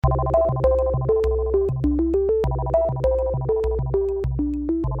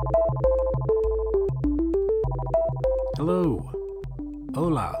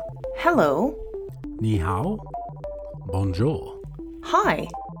Hello. Ni hao. Bonjour. Hi.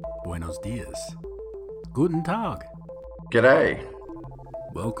 Buenos dias. Guten Tag. G'day.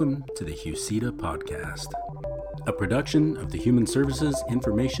 Welcome to the HUSITA Podcast, a production of the Human Services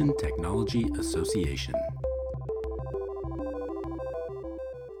Information Technology Association.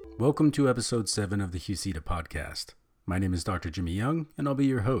 Welcome to episode 7 of the HUSITA Podcast. My name is Dr. Jimmy Young, and I'll be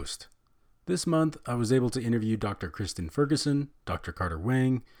your host. This month, I was able to interview Dr. Kristin Ferguson, Dr. Carter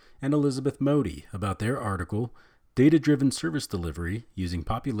Wang, and Elizabeth Mody about their article, Data-Driven Service Delivery Using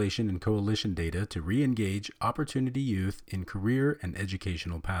Population and Coalition Data to Re-Engage Opportunity Youth in Career and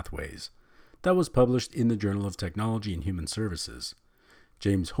Educational Pathways. That was published in the Journal of Technology and Human Services.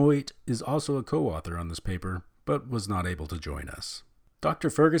 James Hoyt is also a co-author on this paper, but was not able to join us.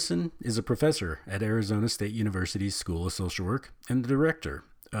 Dr. Ferguson is a professor at Arizona State University's School of Social Work and the director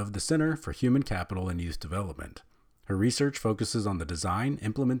of the Center for Human Capital and Youth Development. Her research focuses on the design,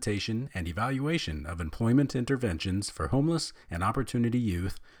 implementation, and evaluation of employment interventions for homeless and opportunity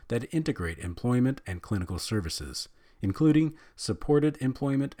youth that integrate employment and clinical services, including supported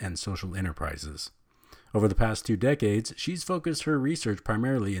employment and social enterprises. Over the past 2 decades, she's focused her research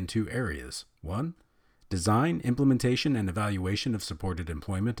primarily in 2 areas. 1. Design, implementation, and evaluation of supported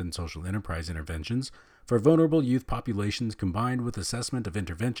employment and social enterprise interventions for vulnerable youth populations combined with assessment of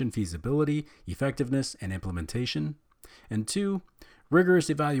intervention feasibility, effectiveness, and implementation. And 2, rigorous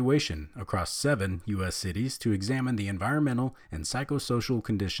evaluation across 7 U.S. cities to examine the environmental and psychosocial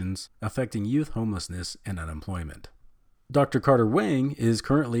conditions affecting youth homelessness and unemployment. Dr. Carter Wang is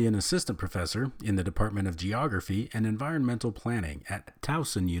currently an assistant professor in the Department of Geography and Environmental Planning at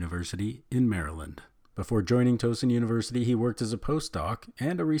Towson University in Maryland. Before joining Towson University, he worked as a postdoc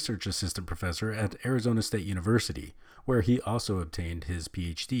and a research assistant professor at Arizona State University, where he also obtained his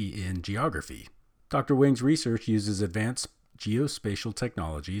PhD in geography. Dr. Wang's research uses advanced geospatial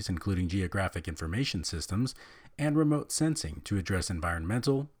technologies, including geographic information systems and remote sensing, to address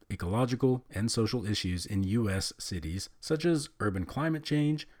environmental, ecological, and social issues in U.S. cities, such as urban climate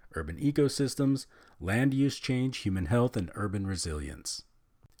change, urban ecosystems, land use change, human health, and urban resilience.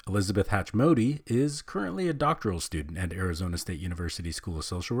 Elizabeth Mody is currently a doctoral student at Arizona State University School of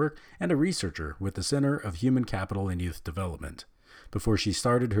Social Work and a researcher with the Center of Human Capital and Youth Development. Before she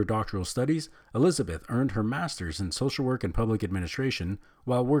started her doctoral studies, Elizabeth earned her master's in social work and public administration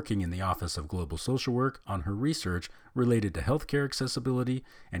while working in the Office of Global Social Work on her research related to healthcare accessibility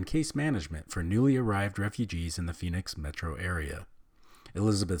and case management for newly arrived refugees in the Phoenix metro area.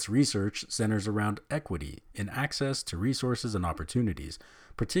 Elizabeth's research centers around equity in access to resources and opportunities,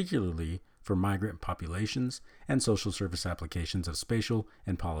 particularly for migrant populations and social service applications of spatial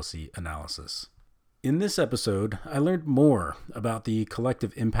and policy analysis. In this episode, I learned more about the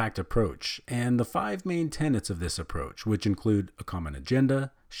collective impact approach and the 5 main tenets of this approach, which include a common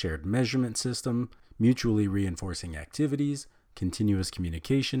agenda, shared measurement system, mutually reinforcing activities, continuous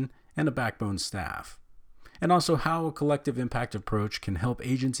communication, and a backbone staff. And also how a collective impact approach can help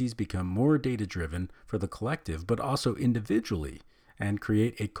agencies become more data-driven for the collective, but also individually, and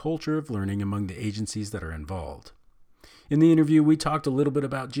create a culture of learning among the agencies that are involved. In the interview, we talked a little bit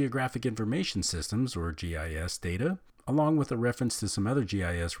about geographic information systems, or GIS data, along with a reference to some other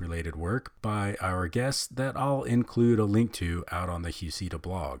GIS-related work by our guests that I'll include a link to out on the HUSITA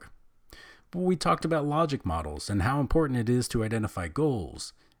blog. But we talked about logic models and how important it is to identify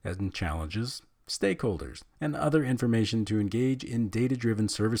goals and challenges, stakeholders, and other information to engage in data-driven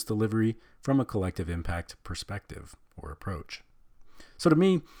service delivery from a collective impact perspective or approach. So to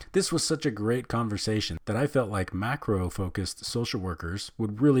me, this was such a great conversation that I felt like macro-focused social workers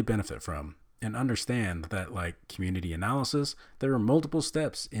would really benefit from and understand that, like community analysis, there are multiple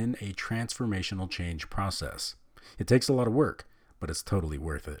steps in a transformational change process. It takes a lot of work, but it's totally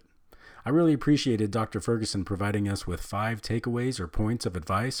worth it. I really appreciated Dr. Ferguson providing us with 5 takeaways or points of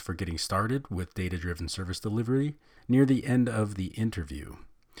advice for getting started with data-driven service delivery near the end of the interview.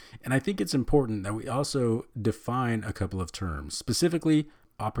 And I think it's important that we also define a couple of terms, specifically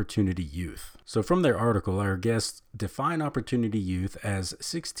opportunity youth. So from their article, our guests define opportunity youth as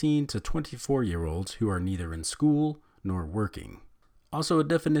 16 to 24-year-olds who are neither in school nor working. Also a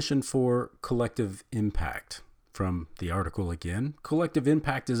definition for collective impact. From the article again, collective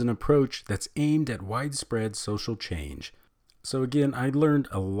impact is an approach that's aimed at widespread social change. So again, I learned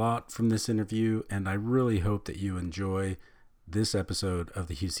a lot from this interview, and I really hope that you enjoy this episode of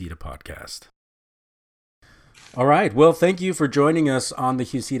the HUSITA Podcast. All right, well, thank you for joining us on the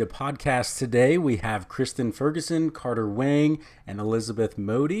HUSITA Podcast today. We have Kristin Ferguson, Carter Wang, and Elizabeth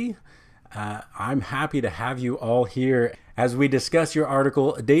Mody. I'm happy to have you all here as we discuss your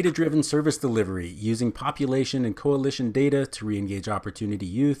article, Data-Driven Service Delivery, Using Population and Coalition Data to Reengage Opportunity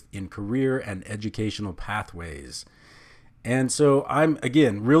Youth in Career and Educational Pathways. And so I'm,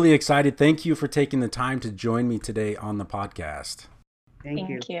 again, really excited. Thank you for taking the time to join me today on the podcast.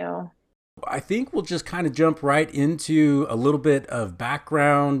 Thank you. I think we'll just kind of jump right into a little bit of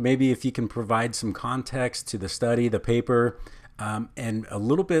background. Maybe if you can provide some context to the study, the paper, and a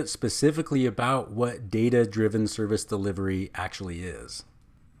little bit specifically about what data-driven service delivery actually is.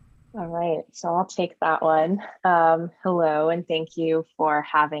 All right, so I'll take that one. Hello, and thank you for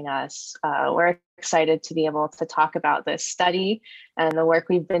having us. We're excited to be able to talk about this study and the work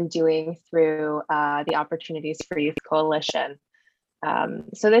we've been doing through the Opportunities for Youth Coalition.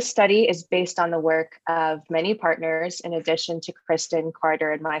 So this study is based on the work of many partners, in addition to Kristin,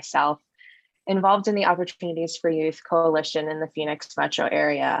 Carter, and myself, involved in the Opportunities for Youth Coalition in the Phoenix metro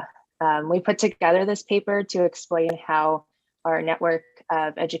area. We put together this paper to explain how our network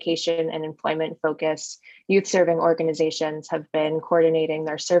of education and employment focused youth serving organizations have been coordinating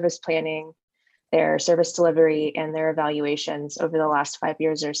their service planning, their service delivery, and their evaluations over the last 5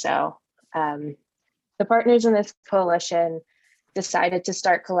 years or so. The partners in this coalition decided to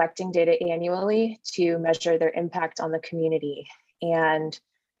start collecting data annually to measure their impact on the community. And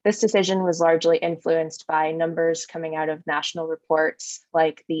this decision was largely influenced by numbers coming out of national reports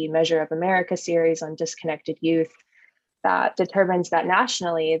like the Measure of America series on disconnected youth that determines that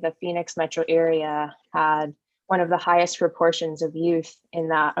nationally, the Phoenix metro area had one of the highest proportions of youth in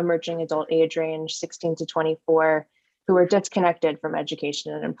that emerging adult age range, 16 to 24, who were disconnected from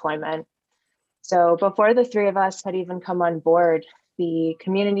education and employment. So before the three of us had even come on board, the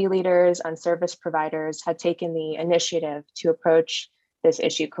community leaders and service providers had taken the initiative to approach this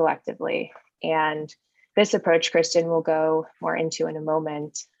issue collectively. And this approach, Kristin will go more into in a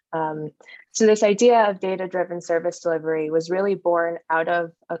moment. So this idea of data-driven service delivery was really born out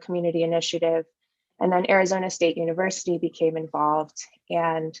of a community initiative. And then Arizona State University became involved,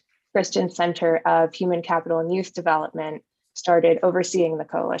 and Kristin's Center of Human Capital and Youth Development started overseeing the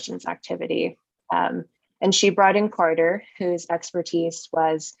coalition's activity. And she brought in Carter, whose expertise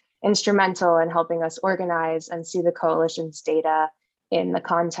was instrumental in helping us organize and see the coalition's data in the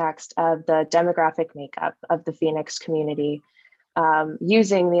context of the demographic makeup of the Phoenix community,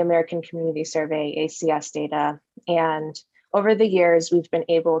 using the American Community Survey, ACS data. And over the years, we've been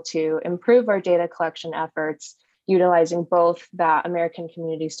able to improve our data collection efforts, utilizing both the American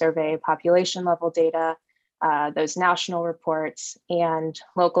Community Survey population level data, those national reports, and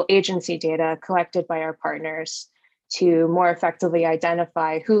local agency data collected by our partners to more effectively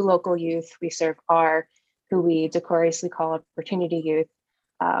identify who local youth we serve are, who we decorously call opportunity youth,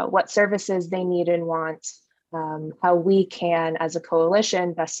 what services they need and want, how we can, as a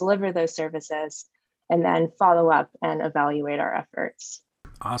coalition, best deliver those services, and then follow up and evaluate our efforts.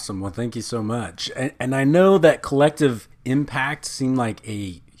 Awesome. Well, thank you so much. And I know that collective impact seemed like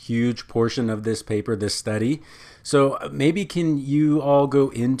a huge portion of this paper, this study. So maybe can you all go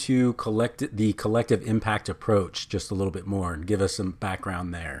into the collective impact approach just a little bit more and give us some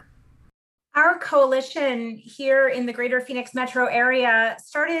background there? Our coalition here in the greater Phoenix metro area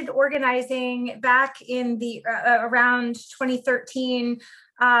started organizing back in the around 2013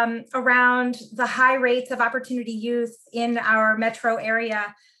 around the high rates of opportunity youth in our metro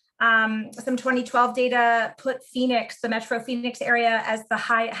area. Some 2012 data put Phoenix, the metro Phoenix area, as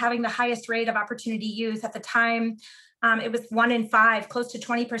having the highest rate of opportunity youth. At the time, it was 1 in 5, close to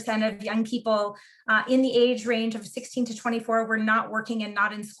 20% of young people in the age range of 16 to 24 were not working and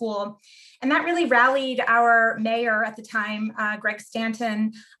not in school. And that really rallied our mayor at the time, Greg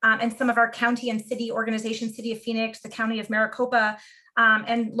Stanton, and some of our county and city organizations, City of Phoenix, the County of Maricopa,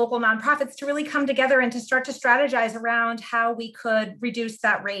 and local nonprofits to really come together and to start to strategize around how we could reduce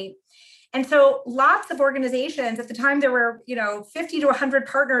that rate. And so lots of organizations, at the time there were 50 to 100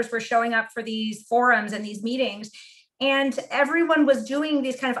 partners were showing up for these forums and these meetings. And everyone was doing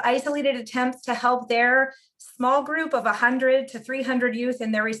these kind of isolated attempts to help their small group of 100 to 300 youth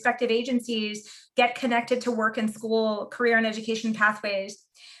in their respective agencies get connected to work and school, career and education pathways.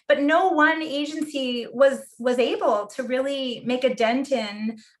 But no one agency was able to really make a dent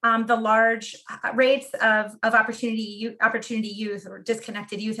in the large rates of opportunity youth or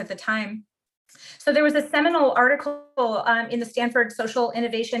disconnected youth at the time. So there was a seminal article in the Stanford Social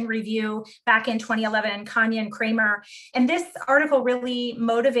Innovation Review back in 2011, Kanya and Kramer. And this article really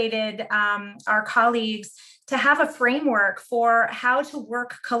motivated our colleagues to have a framework for how to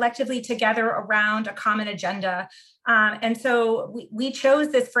work collectively together around a common agenda. And so we chose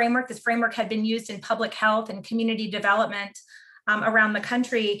this framework. This framework had been used in public health and community development. around the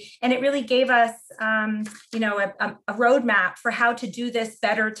country. And it really gave us, a roadmap for how to do this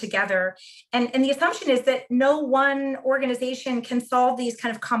better together. And the assumption is that no one organization can solve these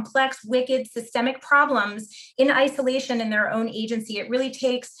kind of complex, wicked, systemic problems in isolation in their own agency. It really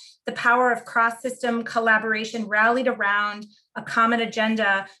takes the power of cross-system collaboration rallied around a common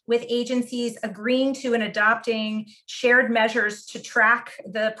agenda, with agencies agreeing to and adopting shared measures to track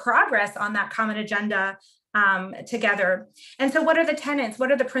the progress on that common agenda together. And so what are the tenets?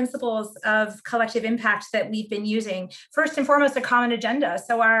 What are the principles of collective impact that we've been using? First and foremost, a common agenda.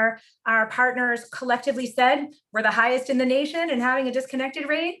 So our partners collectively said, we're the highest in the nation and having a disconnected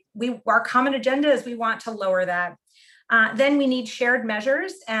rate. Our common agenda is we want to lower that. Then we need shared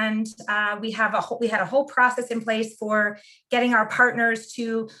measures, and we had a whole process in place for getting our partners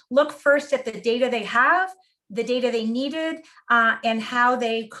to look first at the data they have, the data they needed, and how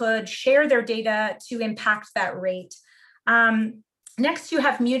they could share their data to impact that rate. Next, you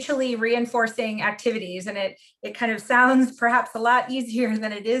have mutually reinforcing activities, and it kind of sounds perhaps a lot easier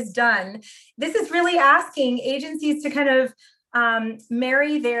than it is done. This is really asking agencies to kind of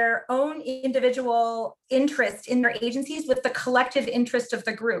marry their own individual interest in their agencies with the collective interest of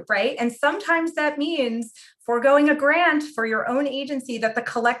the group, right? And sometimes that means foregoing a grant for your own agency that the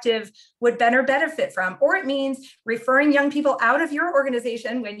collective would better benefit from, or it means referring young people out of your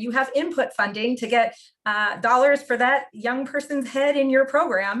organization when you have input funding to get dollars for that young person's head in your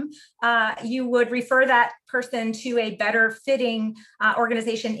program. You would refer that person to a better fitting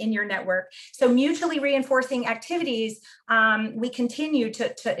organization in your network. So mutually reinforcing activities, we continue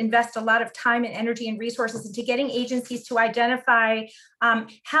to invest a lot of time and energy and resources into getting agencies to identify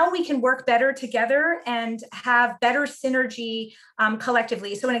how we can work better together and have better synergy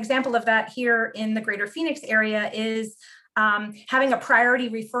collectively. So an example of that here in the Greater Phoenix area is having a priority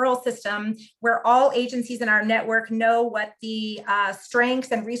referral system where all agencies in our network know what the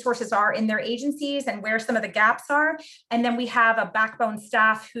strengths and resources are in their agencies and where some of the gaps are. And then we have a backbone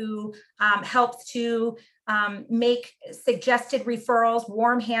staff who helps to make suggested referrals,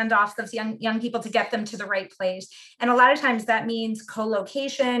 warm handoffs of young people to get them to the right place. And a lot of times that means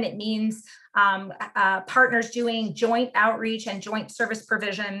co-location. It means partners doing joint outreach and joint service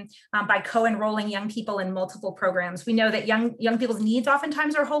provision by co-enrolling young people in multiple programs. We know that young people's needs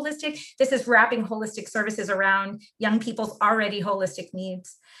oftentimes are holistic. This is wrapping holistic services around young people's already holistic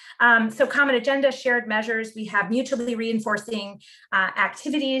needs. So common agenda, shared measures, we have mutually reinforcing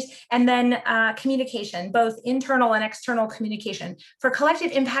activities, and then communication, both internal and external communication. For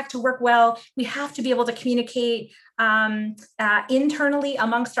collective impact to work well, we have to be able to communicate internally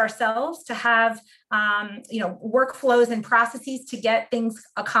amongst ourselves, to have workflows and processes to get things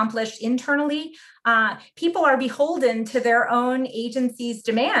accomplished internally. People are beholden to their own agency's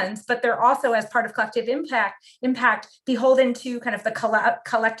demands, but they're also, as part of collective impact beholden to kind of the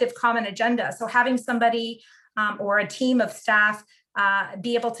collective common agenda. So having somebody or a team of staff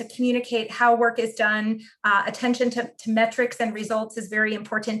be able to communicate how work is done, attention to metrics and results is very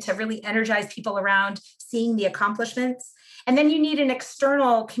important to really energize people around seeing the accomplishments. And then you need an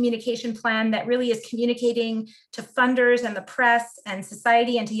external communication plan that really is communicating to funders and the press and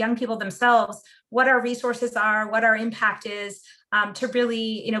society and to young people themselves what our resources are, what our impact is, to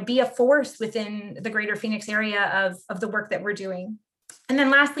really be a force within the Greater Phoenix area of the work that we're doing. And then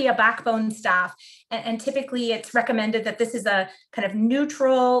lastly, a backbone staff. And typically it's recommended that this is a kind of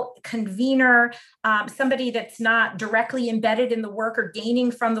neutral convener, somebody that's not directly embedded in the work or gaining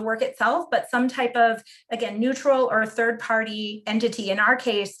from the work itself, but some type of, again, neutral or third-party entity. In our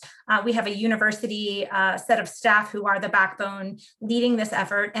case, we have a university set of staff who are the backbone leading this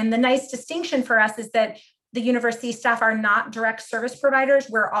effort. And the nice distinction for us is that the university staff are not direct service providers,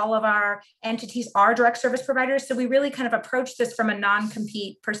 where all of our entities are direct service providers. So we really kind of approach this from a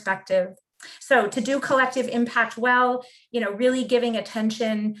non-compete perspective. So to do collective impact well, really giving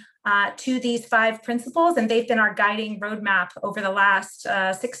attention to these 5 principles, and they've been our guiding roadmap over the last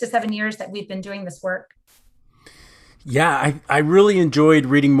 6 to 7 years that we've been doing this work. Yeah, I really enjoyed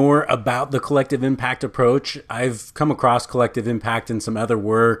reading more about the collective impact approach. I've come across collective impact in some other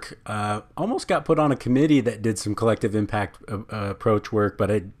work. Almost got put on a committee that did some collective impact approach work, but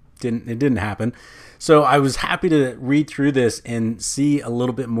it didn't happen. So I was happy to read through this and see a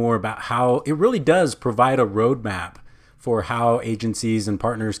little bit more about how it really does provide a roadmap for how agencies and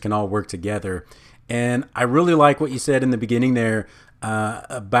partners can all work together. And I really like what you said in the beginning there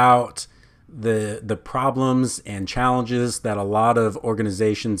about the problems and challenges that a lot of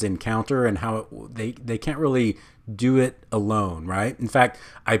organizations encounter and how they can't really do it alone, right? In fact,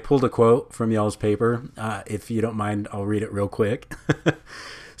 I pulled a quote from y'all's paper. If you don't mind, I'll read it real quick.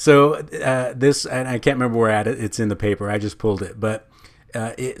 So this, and I can't remember where it's in the paper. I just pulled it, but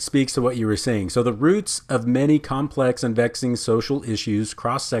it speaks to what you were saying. So the roots of many complex and vexing social issues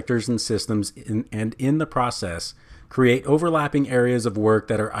cross sectors and systems, and in the process create overlapping areas of work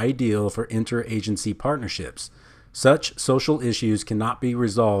that are ideal for interagency partnerships. Such social issues cannot be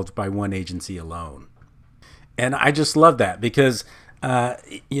resolved by one agency alone. And I just love that because, I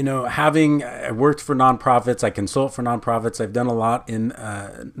worked for nonprofits, I consult for nonprofits, I've done a lot in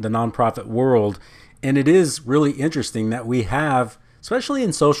the nonprofit world. And it is really interesting that we have, especially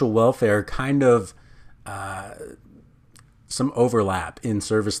in social welfare, kind of some overlap in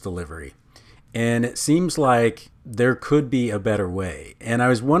service delivery. And it seems like there could be a better way. And I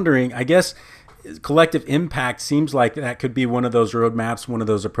was wondering, I guess collective impact seems like that could be one of those roadmaps, one of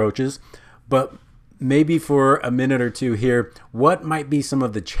those approaches. But maybe for a minute or two here, what might be some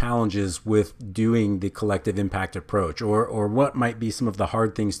of the challenges with doing the collective impact approach, or what might be some of the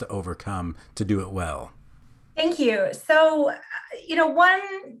hard things to overcome to do it well? Thank you. So,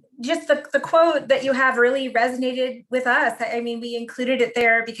 just the quote that you have really resonated with us. I mean, we included it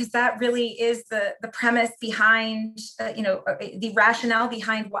there because that really is the premise behind, the rationale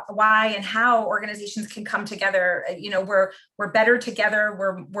behind why and how organizations can come together. We're better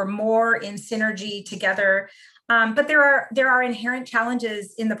together. We're more in synergy together. But there are inherent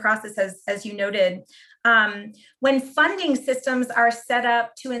challenges in the process, as you noted. When funding systems are set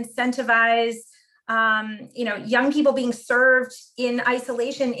up to incentivize young people being served in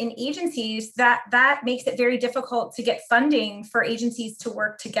isolation in agencies, that makes it very difficult to get funding for agencies to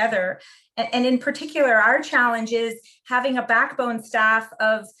work together. And in particular, our challenge is having a backbone staff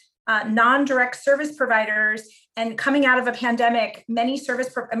of non-direct service providers. And coming out of a pandemic, many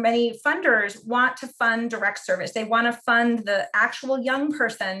funders want to fund direct service. They want to fund the actual young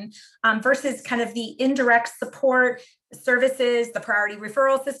person versus kind of the indirect support services, the priority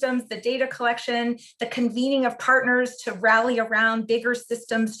referral systems, the data collection, the convening of partners to rally around bigger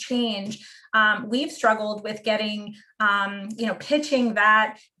systems change. We've struggled with getting, pitching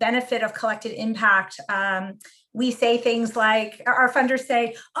that benefit of collective impact. We say things like, our funders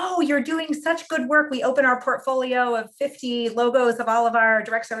say, oh, you're doing such good work. We open our portfolio of 50 logos of all of our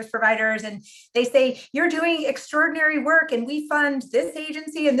direct service providers. And they say, you're doing extraordinary work. And we fund this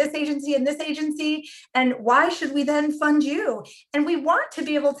agency and this agency and this agency. And why should we then fund you? And we want to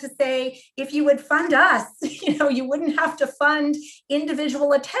be able to say, if you would fund us, you wouldn't have to fund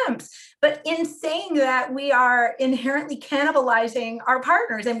individual attempts. But in saying that, we are inherently cannibalizing our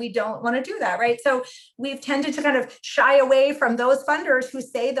partners, and we don't want to do that, right? So we've tended to kind of shy away from those funders who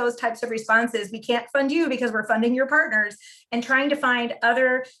say those types of responses. We can't fund you because we're funding your partners, and trying to find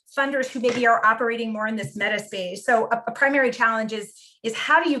other funders who maybe are operating more in this meta space. So a primary challenge is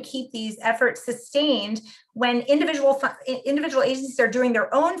how do you keep these efforts sustained when individual agencies are doing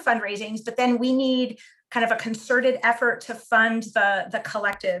their own fundraisings, but then we need kind of a concerted effort to fund the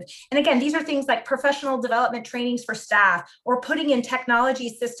collective. And again, these are things like professional development trainings for staff, or putting in technology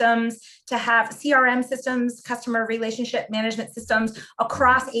systems to have CRM systems, customer relationship management systems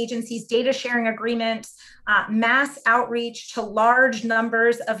across agencies, data sharing agreements, mass outreach to large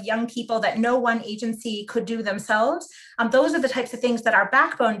numbers of young people that no one agency could do themselves. Those are the types of things that our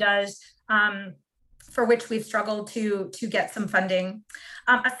backbone does, for which we've struggled to get some funding.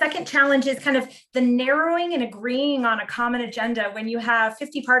 A second challenge is kind of the narrowing and agreeing on a common agenda when you have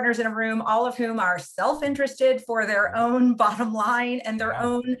 50 partners in a room, all of whom are self-interested for their own bottom line and their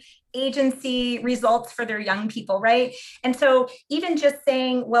own agency results for their young people, right? And so even just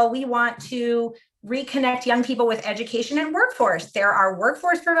saying, well, we want to reconnect young people with education and workforce. There are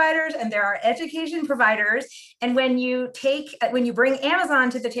workforce providers and there are education providers. And when you bring Amazon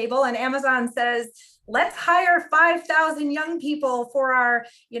to the table and Amazon says, let's hire 5,000 young people for our,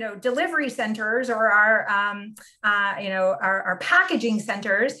 delivery centers or our packaging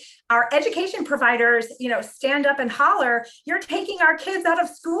centers, our education providers, stand up and holler, you're taking our kids out of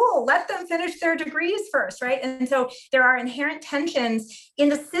school. Let them finish their degrees first, right? And so there are inherent tensions in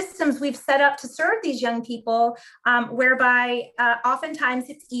the systems we've set up to serve these young people, whereby oftentimes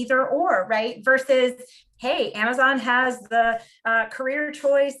it's either or, right? Versus, hey, Amazon has the career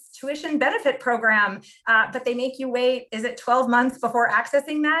choice tuition benefit program, but they make you wait, is it 12 months before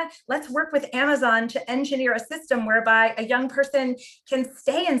accessing that? Let's work with Amazon to engineer a system whereby a young person can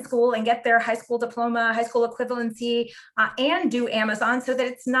stay in school and get their high school diploma, high school equivalency, and do Amazon, so that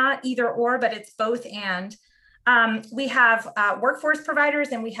it's not either or, but it's both and. We have workforce providers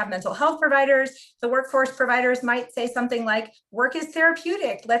and we have mental health providers. The workforce providers might say something like, work is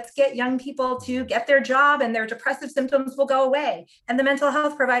therapeutic. Let's get young people to get their job and their depressive symptoms will go away. And the mental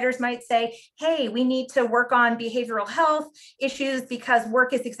health providers might say, hey, we need to work on behavioral health issues because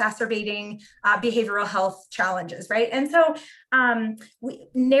work is exacerbating behavioral health challenges, right? And so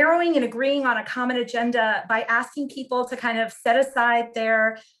narrowing and agreeing on a common agenda by asking people to kind of set aside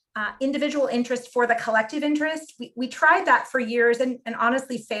their individual interest for the collective interest. We tried that for years and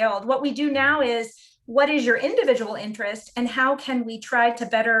honestly failed. What we do now is, what is your individual interest and how can we try to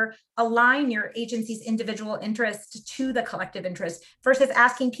better align your agency's individual interest to the collective interest versus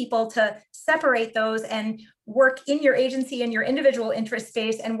asking people to separate those and work in your agency in your individual interest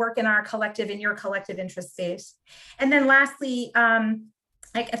space and work in our collective in your collective interest space. And then lastly,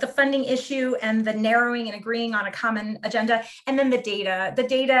 like at the funding issue and the narrowing and agreeing on a common agenda, and then the data. The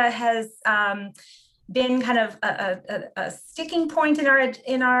data has been kind of a sticking point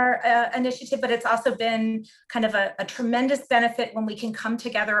in our initiative, but it's also been kind of a tremendous benefit when we can come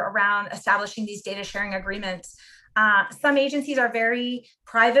together around establishing these data sharing agreements. Some agencies are very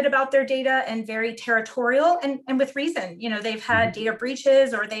private about their data and very territorial, and with reason. You know, they've had data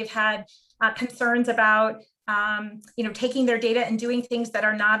breaches or they've had concerns about taking their data and doing things that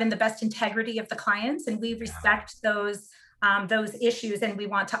are not in the best integrity of the clients, and we respect those issues, and we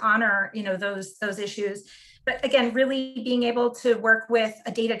want to honor those issues. But again, really being able to work with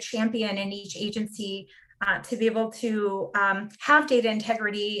a data champion in each agency to be able to have data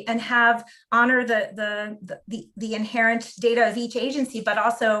integrity and honor the inherent data of each agency, but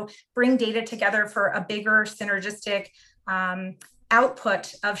also bring data together for a bigger synergistic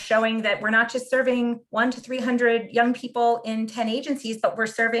output of showing that we're not just serving 100 to 300 young people in 10 agencies, but we're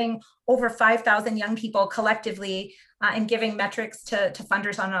serving over 5,000 young people collectively and giving metrics to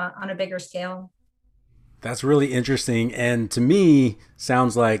funders on a bigger scale. That's really interesting. And to me,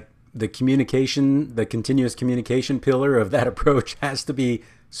 sounds like the continuous communication pillar of that approach has to be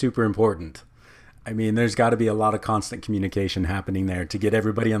super important. I mean, there's got to be a lot of constant communication happening there to get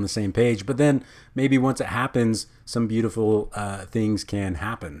everybody on the same page. But then maybe once it happens, some beautiful things can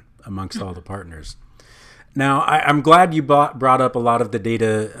happen amongst all the partners. Now, I'm glad you brought up a lot of the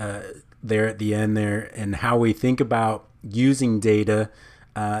data there at the end there and how we think about using data.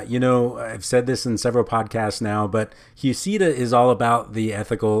 I've said this in several podcasts now, but HUCITA is all about the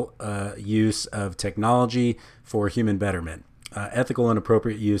ethical use of technology for human betterment. Ethical and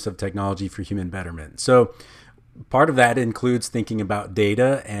appropriate use of technology for human betterment. So part of that includes thinking about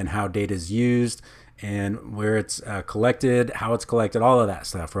data and how data is used and where it's collected, how it's collected, all of that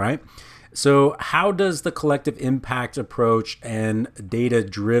stuff, right? So how does the collective impact approach and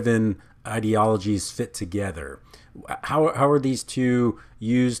data-driven ideologies fit together? How are these two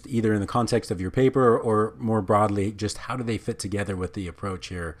used either in the context of your paper or more broadly, just how do they fit together with the approach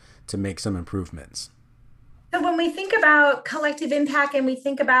here to make some improvements? So when we think about collective impact and we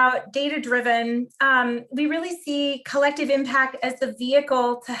think about data-driven, we really see collective impact as the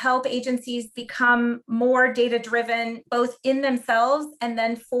vehicle to help agencies become more data-driven, both in themselves and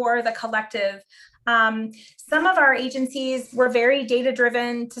then for the collective. Some of our agencies were very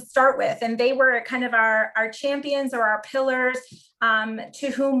data-driven to start with, and they were kind of our champions or our pillars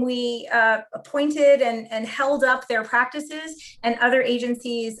to whom we appointed and held up their practices, and other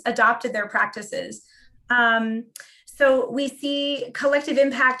agencies adopted their practices. So we see collective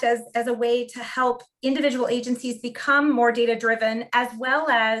impact as a way to help individual agencies become more data-driven, as well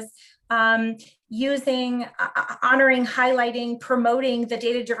as using, honoring, highlighting, promoting the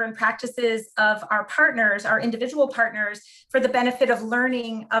data-driven practices of our partners, our individual partners, for the benefit of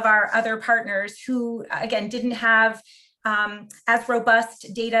learning of our other partners who, again, didn't have as robust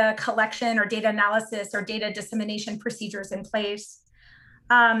data collection or data analysis or data dissemination procedures in place.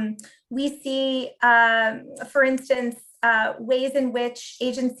 We see, for instance, ways in which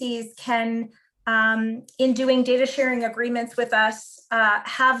agencies can, in doing data sharing agreements with us,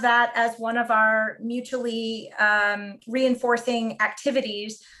 have that as one of our mutually reinforcing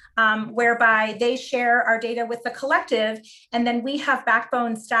activities, whereby they share our data with the collective, and then we have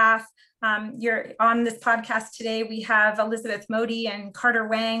backbone staff. You're on this podcast today. We have Elizabeth Mody and Carter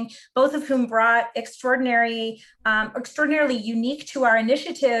Wang, both of whom brought extraordinarily unique to our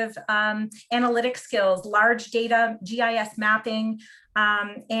initiative analytic skills, large data, GIS mapping,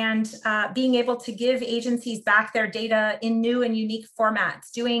 and being able to give agencies back their data in new and unique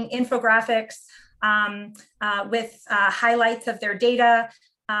formats, doing infographics with highlights of their data,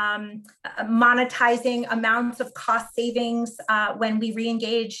 monetizing amounts of cost savings when we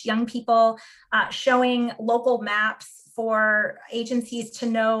re-engage young people, showing local maps for agencies to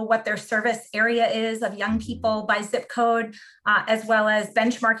know what their service area is of young people by zip code, as well as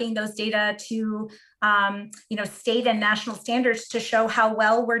benchmarking those data to state and national standards to show how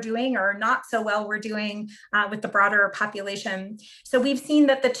well we're doing or not so well we're doing with the broader population. So we've seen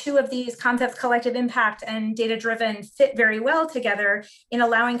that the two of these concepts, collective impact and data-driven, fit very well together in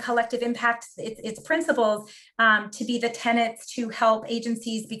allowing collective impact, its principles, to be the tenets to help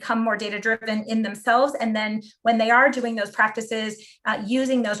agencies become more data-driven in themselves. And then when they are doing those practices,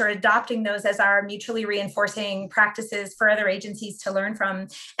 using those or adopting those as our mutually reinforcing practices for other agencies to learn from.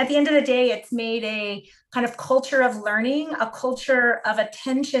 At the end of the day, it's made a kind of culture of learning, a culture of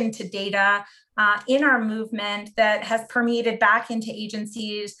attention to data in our movement that has permeated back into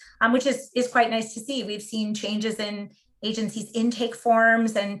agencies, which is quite nice to see. We've seen changes in agencies' intake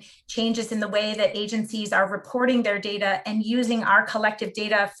forms and changes in the way that agencies are reporting their data and using our collective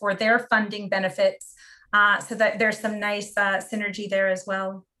data for their funding benefits, so that there's some nice synergy there as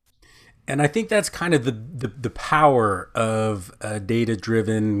well. And I think that's kind of the power of a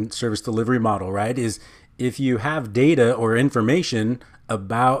data-driven service delivery model, right? Is if you have data or information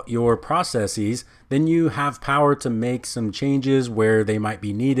about your processes, then you have power to make some changes where they might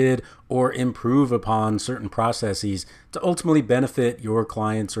be needed or improve upon certain processes to ultimately benefit your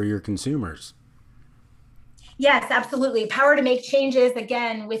clients or your consumers. Yes, absolutely. Power to make changes,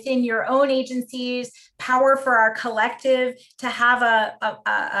 again, within your own agencies, power for our collective to have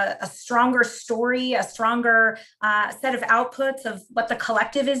a stronger story, a stronger set of outputs of what the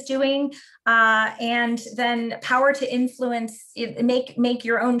collective is doing, and then power to influence, make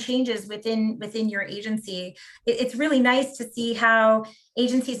your own changes within your agency. It's really nice to see how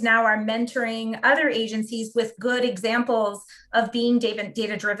agencies now are mentoring other agencies with good examples of being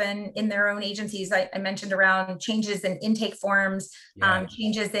data-driven in their own agencies. I mentioned around changes in intake forms,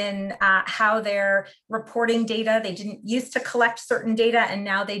 changes in how they're reporting data. They didn't used to collect certain data, and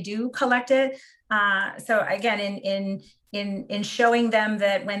now they do collect it. So again, in showing them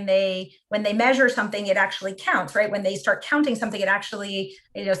that when they measure something, it actually counts, right? When they start counting something, it actually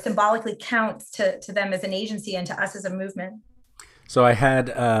symbolically counts to them as an agency and to us as a movement. So I had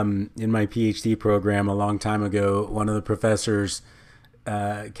in my PhD program a long time ago, one of the professors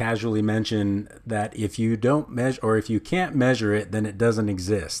casually mentioned that if you don't measure, or if you can't measure it, then it doesn't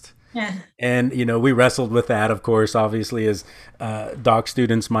exist. Yeah. And, we wrestled with that, of course, obviously, as doc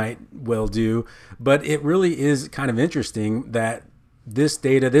students might well do. But it really is kind of interesting that this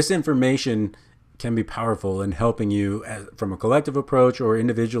data, this information can be powerful in helping you from a collective approach or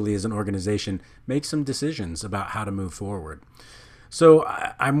individually as an organization make some decisions about how to move forward. So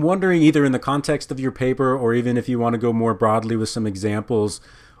I'm wondering, either in the context of your paper or even if you want to go more broadly with some examples,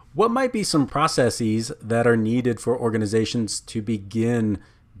 what might be some processes that are needed for organizations to begin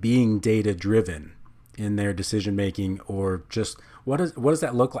being data-driven in their decision-making, or just what does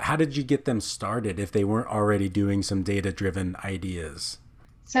that look like? How did you get them started if they weren't already doing some data-driven ideas?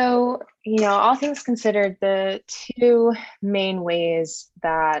 So, all things considered, the two main ways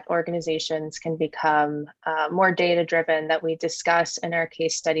that organizations can become more data-driven that we discuss in our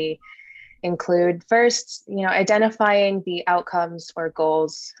case study include, first, identifying the outcomes or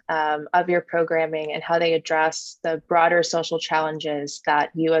goals of your programming and how they address the broader social challenges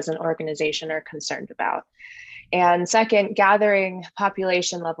that you as an organization are concerned about. And second, gathering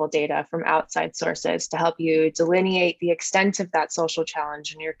population level data from outside sources to help you delineate the extent of that social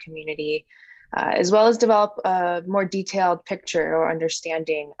challenge in your community, as well as develop a more detailed picture or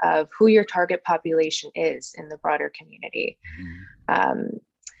understanding of who your target population is in the broader community.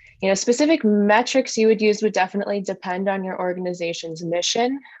 Specific metrics you would use would definitely depend on your organization's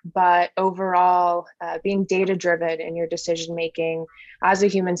mission, but overall, being data-driven in your decision-making as a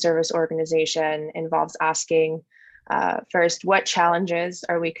human service organization involves asking, first, what challenges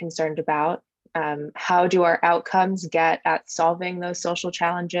are we concerned about? How do our outcomes get at solving those social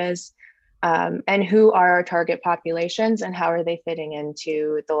challenges? And who are our target populations and how are they fitting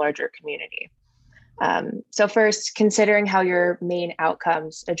into the larger community? So first, considering how your main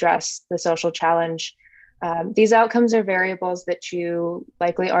outcomes address the social challenge. These outcomes are variables that you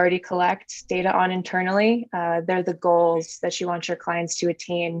likely already collect data on internally. They're the goals that you want your clients to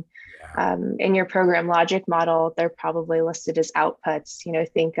attain. In your program logic model, they're probably listed as outputs.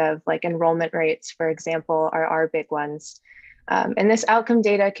 Think of like enrollment rates, for example, are our big ones. And this outcome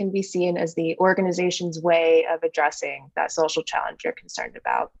data can be seen as the organization's way of addressing that social challenge you're concerned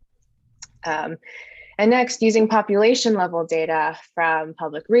about. And next, using population level data from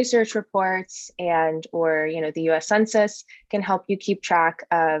public research reports or the US Census can help you keep track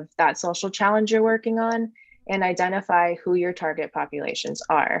of that social challenge you're working on and identify who your target populations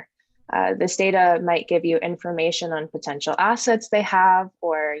are. This data might give you information on potential assets they have,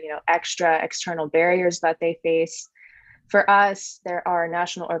 or extra external barriers that they face. For us, there are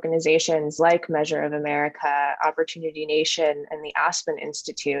national organizations like Measure of America, Opportunity Nation, and the Aspen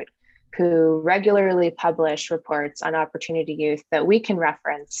Institute, who regularly publish reports on opportunity youth that we can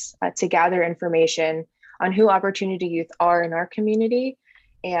reference to gather information on who opportunity youth are in our community.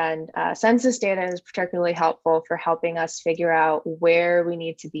 And census data is particularly helpful for helping us figure out where we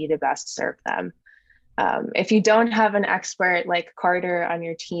need to be to best serve them. If you don't have an expert like Carter on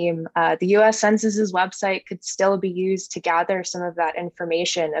your team, the US Census's website could still be used to gather some of that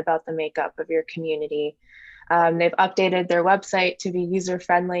information about the makeup of your community. They've updated their website to be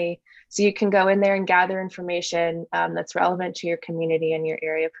user-friendly, so you can go in there and gather information that's relevant to your community and your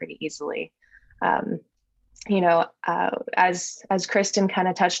area pretty easily. As Kristin kind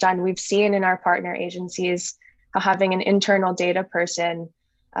of touched on, we've seen in our partner agencies how having an internal data person,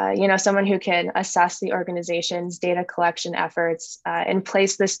 someone who can assess the organization's data collection efforts and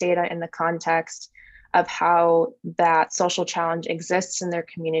place this data in the context of how that social challenge exists in their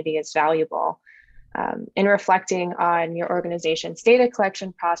community is valuable. In reflecting on your organization's data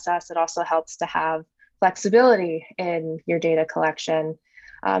collection process, it also helps to have flexibility in your data collection.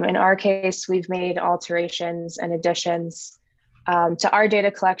 In our case, we've made alterations and additions to our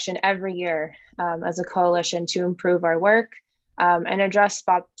data collection every year as a coalition to improve our work and address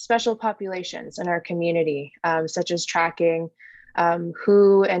special populations in our community, such as tracking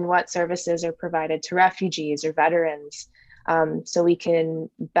who and what services are provided to refugees or veterans, so we can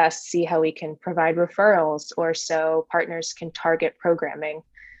best see how we can provide referrals or so partners can target programming.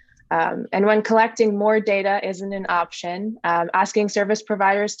 And when collecting more data isn't an option, asking service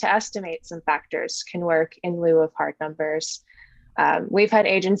providers to estimate some factors can work in lieu of hard numbers. We've had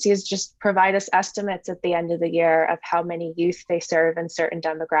agencies just provide us estimates at the end of the year of how many youth they serve in certain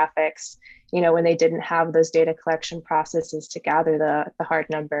demographics, when they didn't have those data collection processes to gather the hard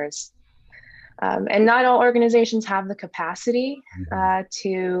numbers. And not all organizations have the capacity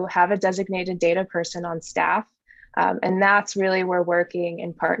to have a designated data person on staff. And that's really where working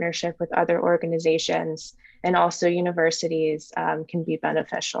in partnership with other organizations and also universities can be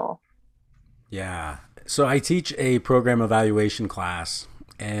beneficial. Yeah. So I teach a program evaluation class,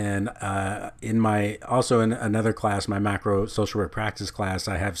 and in another class, my macro social work practice class,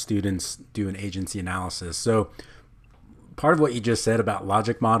 I have students do an agency analysis. So part of what you just said about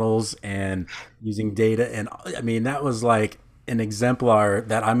logic models and using data, and I mean, that was like an exemplar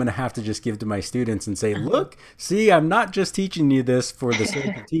that I'm going to have to just give to my students and say, look, see, I'm not just teaching you this for the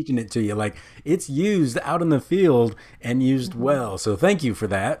sake of teaching it to you. Like, it's used out in the field and used well. So thank you for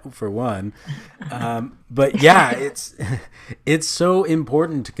that, for one. But yeah, it's so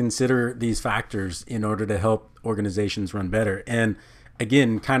important to consider these factors in order to help organizations run better. And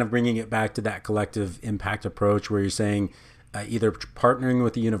again, kind of bringing it back to that collective impact approach where you're saying, either partnering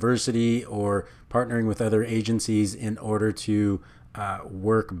with the university or partnering with other agencies in order to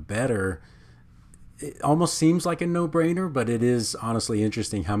work better. It almost seems like a no-brainer, but it is honestly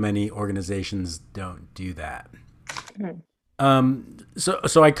interesting how many organizations don't do that.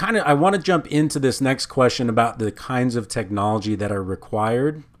 So I want to jump into this next question about the kinds of technology that are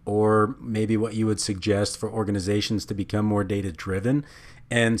required, or maybe what you would suggest for organizations to become more data-driven.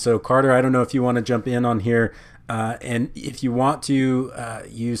 And so, Carter, I don't know if you want to jump in on here. And if you want to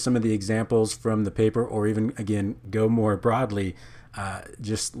use some of the examples from the paper, or even, again, go more broadly,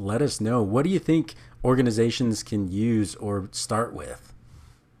 just let us know. What do you think organizations can use or start with?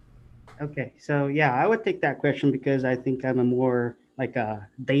 Okay, so yeah, I would take that question because I think I'm a more like a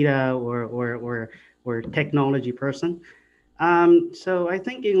data or technology person. So I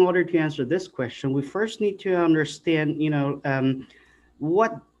think in order to answer this question, we first need to understand,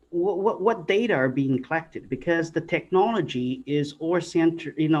 what data are being collected, because the technology is all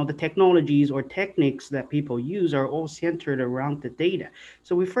centered, the technologies or techniques that people use are all centered around the data.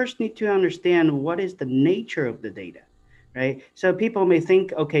 So we first need to understand what is the nature of the data, right? So people may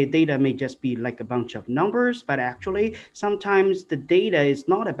think, okay, data may just be like a bunch of numbers, but actually sometimes the data is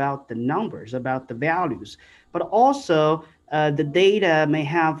not about the numbers, about the values, but also the data may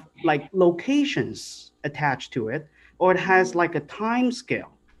have like locations attached to it, or it has like a time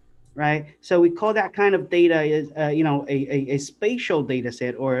scale. Right, so we call that kind of data is a spatial data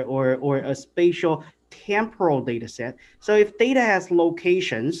set or a spatial temporal data set. So if data has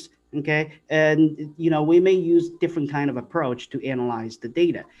locations, okay, and we may use different kind of approach to analyze the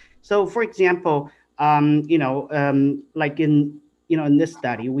data. So for example, like in in this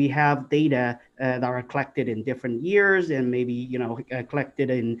study, we have data that are collected in different years and maybe, collected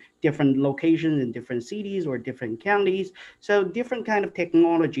in different locations in different cities or different counties. So different kind of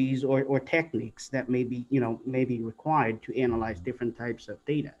technologies or techniques that may be required to analyze different types of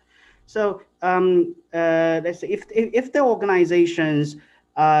data. So let's say if the organizations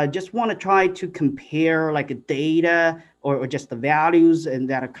just want to try to compare like a data or just the values and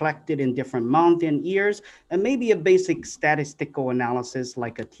that are collected in different months and years, and maybe a basic statistical analysis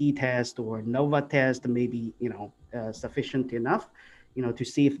like a t-test or nova test may be sufficient enough to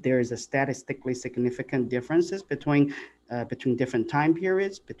see if there is a statistically significant differences between different time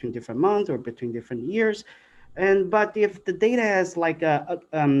periods, between different months or between different years. But if the data has like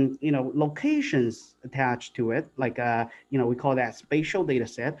locations attached to it, like we call that spatial data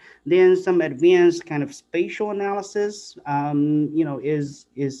set, then some advanced kind of spatial analysis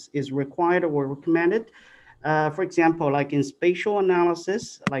is required or recommended. For example, like in spatial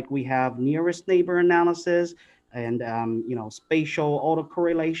analysis, like we have nearest neighbor analysis and spatial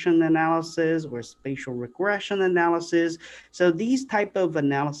autocorrelation analysis or spatial regression analysis. So these type of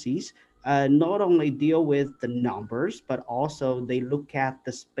analyses not only deal with the numbers, but also they look at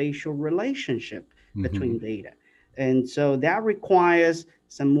the spatial relationship between data. And so that requires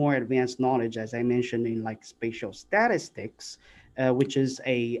some more advanced knowledge, as I mentioned, in like spatial statistics, which is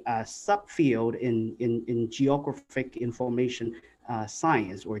a subfield in geographic information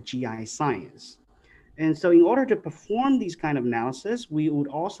science or GI science. And so in order to perform these kind of analysis, we would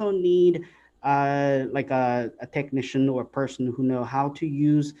also need like a technician or a person who know how to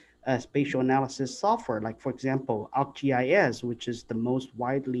use spatial analysis software, like for example, ArcGIS, which is the most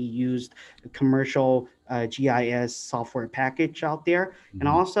widely used commercial GIS software package out there. And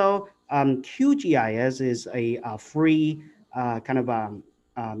also QGIS is a free kind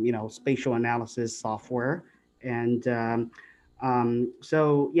of spatial analysis software. And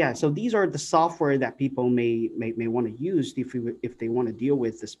so these are the software that people may want to use if they want to deal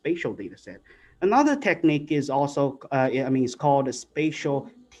with the spatial data set. Another technique is also, it's called a spatial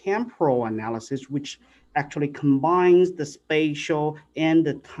temporal analysis, which actually combines the spatial and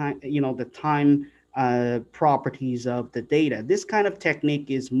the time properties of the data. This kind of technique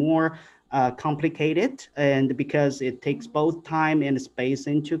is more complicated, and because it takes both time and space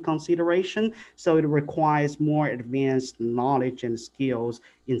into consideration, so it requires more advanced knowledge and skills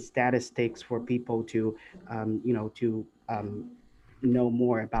in statistics for people to know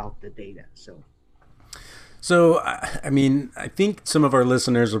more about the data. So, I mean, I think some of our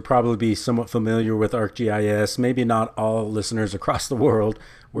listeners will probably be somewhat familiar with ArcGIS. Maybe not all listeners across the world,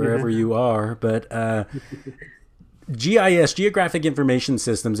 wherever you are, but GIS, Geographic Information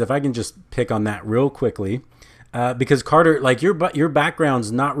Systems, if I can just pick on that real quickly, because Carter, like your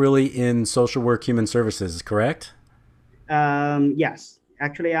background's not really in social work, human services, correct? Yes,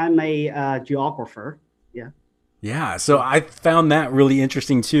 actually, I'm a geographer. Yeah. Yeah, so I found that really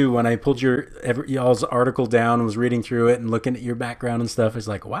interesting too when I pulled y'all's article down and was reading through it and looking at your background and stuff. It's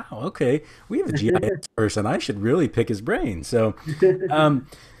like, wow, okay, we have a GIS person. I should really pick his brain. So,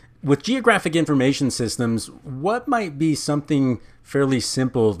 with geographic information systems, what might be something fairly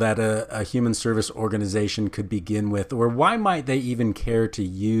simple that a human service organization could begin with, or why might they even care to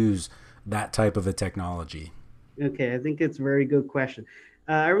use that type of a technology? Okay, I think it's a very good question.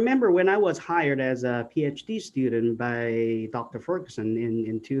 I remember when I was hired as a PhD student by Dr. Ferguson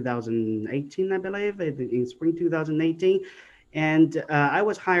in 2018, I believe, in spring 2018. And I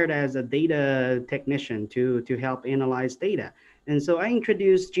was hired as a data technician to help analyze data. And so I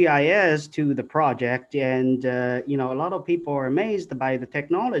introduced GIS to the project, and a lot of people are amazed by the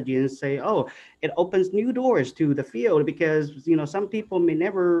technology and say, "Oh, it opens new doors to the field," because some people may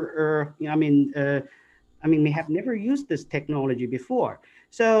never, may have never used this technology before.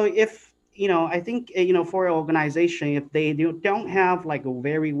 So if I think for an organization, if they don't have like a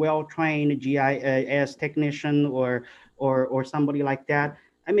very well trained GIS technician or somebody like that,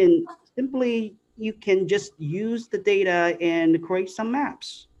 simply you can just use the data and create some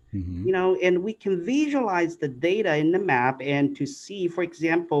maps. And we can visualize the data in the map and to see, for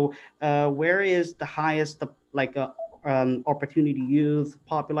example, where is the highest opportunity youth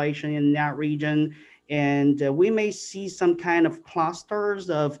population in that region. And we may see some kind of clusters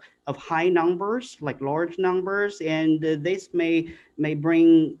of high numbers, like large numbers, and this may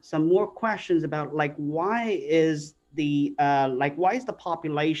bring some more questions about like why is the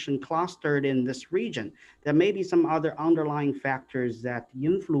population clustered in this region? There may be some other underlying factors that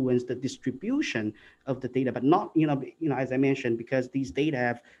influence the distribution of the data, but not as I mentioned, because these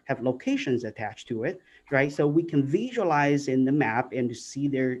data have locations attached to it, right? So we can visualize in the map and to see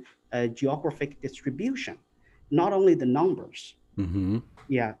their geographic distribution, not only the numbers. Mm-hmm.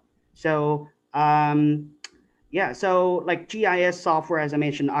 Yeah. So so like GIS software, as I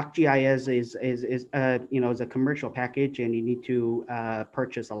mentioned, ArcGIS is a commercial package, and you need to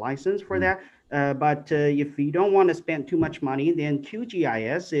purchase a license for that. But if you don't want to spend too much money, then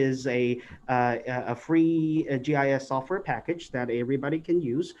QGIS is a free GIS software package that everybody can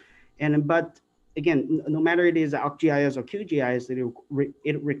use. And but again, no matter it is ArcGIS or QGIS,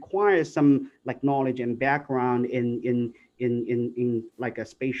 it requires some like knowledge and background in like a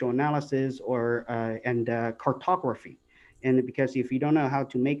spatial analysis or and cartography. And because if you don't know how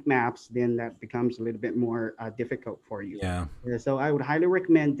to make maps, then that becomes a little bit more difficult for you. Yeah. So I would highly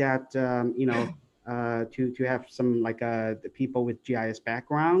recommend that to have some like the people with GIS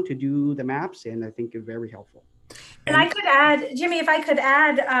background to do the maps, and I think it's very helpful. And I could add, Jimmy, if I could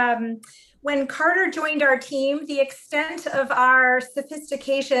add, when Carter joined our team, the extent of our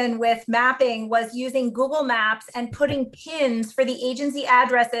sophistication with mapping was using Google Maps and putting pins for the agency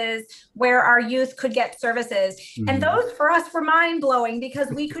addresses where our youth could get services. Mm-hmm. And those for us were mind blowing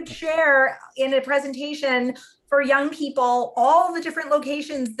because we could share in a presentation for young people all the different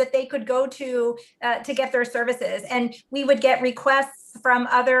locations that they could go to get their services. And we would get requests from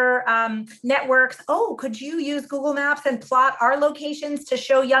other networks. Oh, could you use Google Maps and plot our locations to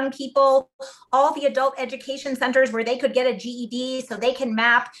show young people all the adult education centers where they could get a GED so they can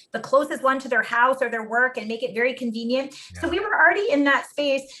map the closest one to their house or their work and make it very convenient. Yeah. So we were already in that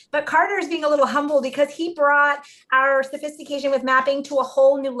space, but Carter's being a little humble because he brought our sophistication with mapping to a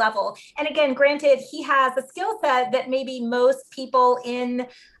whole new level. And again, granted, he has a skill set that maybe most people in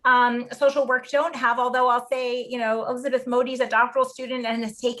social work don't have, although I'll say, Elizabeth Mody's a doctoral student and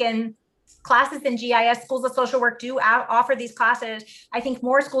has taken classes in GIS. Schools of social work do offer these classes. I think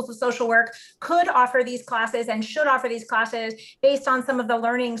more schools of social work could offer these classes and should offer these classes based on some of the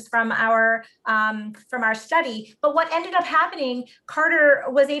learnings from our study. But what ended up happening, Carter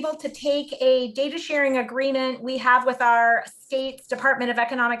was able to take a data sharing agreement we have with our state's Department of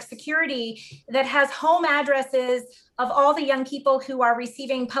Economic Security that has home addresses of all the young people who are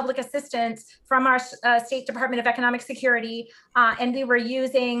receiving public assistance from our State Department of Economic Security. And we were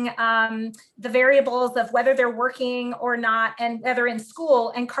using the variables of whether they're working or not and whether in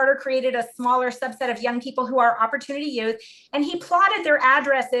school. And Carter created a smaller subset of young people who are opportunity youth. And he plotted their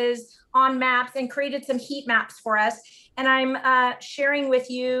addresses on maps and created some heat maps for us. And I'm sharing with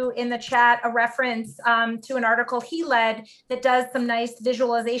you in the chat a reference to an article he led that does some nice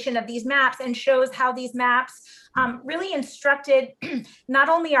visualization of these maps and shows how these maps really instructed not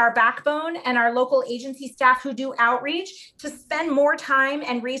only our backbone and our local agency staff who do outreach to spend more time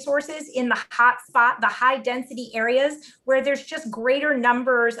and resources in the hot spot, the high density areas where there's just greater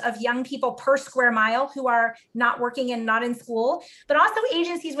numbers of young people per square mile who are not working and not in school, but also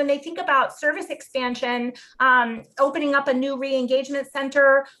agencies when they think about service expansion, opening up a new re-engagement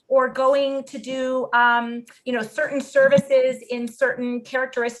center or going to do certain services in certain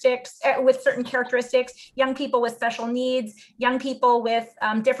characteristics, with certain characteristics, young people with special needs, young people with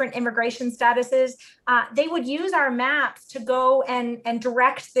different immigration statuses, they would use our maps to go and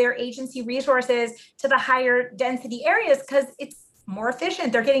direct their agency resources to the higher density areas because it's more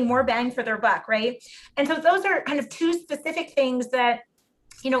efficient. They're getting more bang for their buck, right? And so those are kind of two specific things that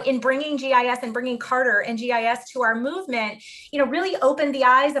in bringing GIS and bringing Carter and GIS to our movement, really opened the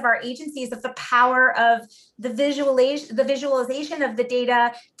eyes of our agencies of the power of the visualization of the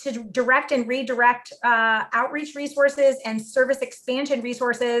data to direct and redirect outreach resources and service expansion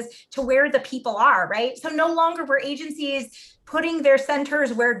resources to where the people are, right? So no longer were agencies putting their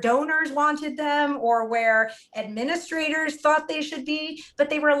centers where donors wanted them or where administrators thought they should be, but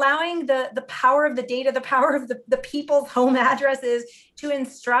they were allowing the power of the data, the power of the people's home addresses to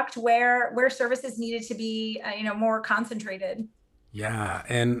instruct where services needed to be, more concentrated. Yeah.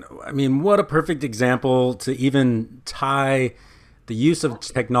 And I mean, what a perfect example to even tie the use of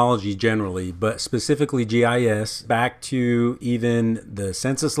technology generally, but specifically GIS, back to even the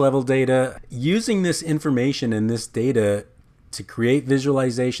census level data, using this information and this data to create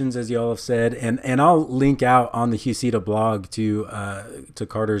visualizations, as y'all have said, and I'll link out on the HUCETA blog to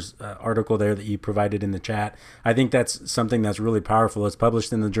Carter's article there that you provided in the chat. I think that's something that's really powerful. It's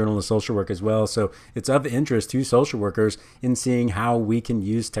published in the Journal of Social Work as well, so it's of interest to social workers in seeing how we can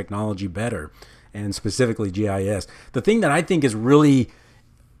use technology better, and specifically GIS. The thing that I think is really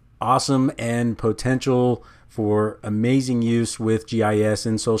awesome and potential for amazing use with GIS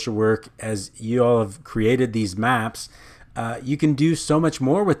in social work, as you all have created these maps, you can do so much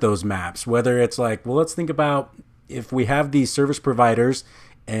more with those maps, whether it's like, well, let's think about if we have these service providers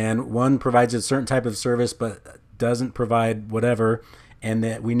and one provides a certain type of service but doesn't provide whatever, and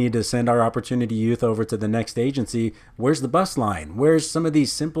that we need to send our opportunity youth over to the next agency. Where's the bus line? Where's some of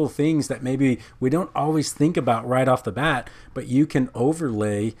these simple things that maybe we don't always think about right off the bat, but you can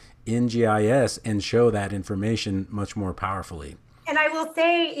overlay in GIS and show that information much more powerfully. And I will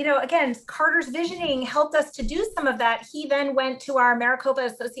say, again, Carter's visioning helped us to do some of that. He then went to our Maricopa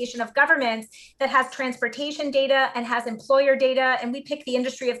Association of Governments that has transportation data and has employer data. And we picked the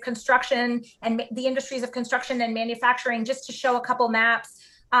industry of construction and the industries of construction and manufacturing just to show a couple maps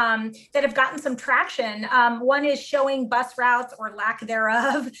that have gotten some traction. One is showing bus routes or lack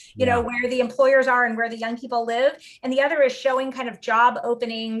thereof, where the employers are and where the young people live. And the other is showing kind of job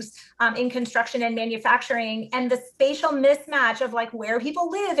openings in construction and manufacturing, and the spatial mismatch of like where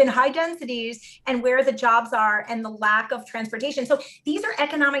people live in high densities and where the jobs are and the lack of transportation. So these are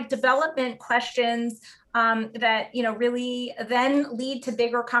economic development questions that really then lead to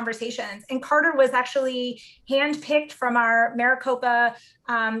bigger conversations. And Carter was actually handpicked from our Maricopa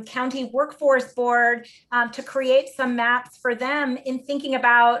County Workforce Board to create some maps for them in thinking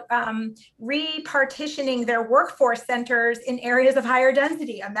about repartitioning their workforce centers in areas of higher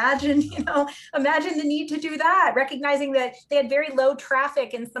density. Imagine the need to do that, recognizing that they had very low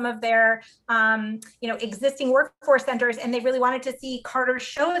traffic in some of their existing workforce centers, and they really wanted to see Carter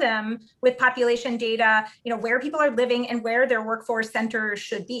show them with population data where people are living and where their workforce centers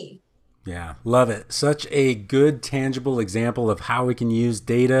should be. Yeah, love it. Such a good, tangible example of how we can use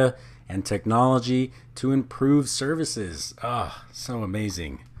data and technology to improve services. Oh, so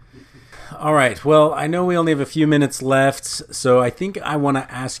amazing. All right. Well, I know we only have a few minutes left, so I think I want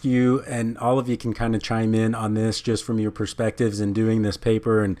to ask you, and all of you can kind of chime in on this just from your perspectives in doing this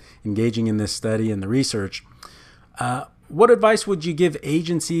paper and engaging in this study and the research. What advice would you give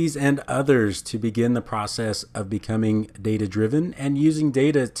agencies and others to begin the process of becoming data-driven and using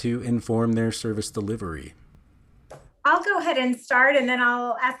data to inform their service delivery? I'll go ahead and start, and then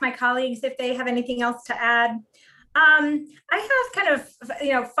I'll ask my colleagues if they have anything else to add. I have kind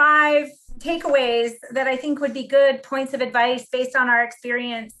of, 5 takeaways that I think would be good points of advice based on our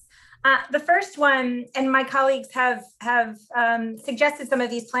experience. The first one, and my colleagues have suggested some of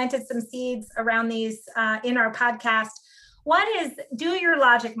these, planted some seeds around these in our podcast. One is do your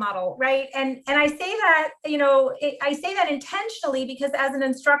logic model, right? And I say that, I say that intentionally because as an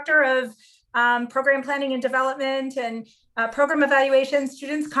instructor of program planning and development and program evaluation,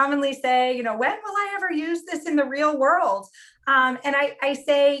 students commonly say, when will I ever use this in the real world? And I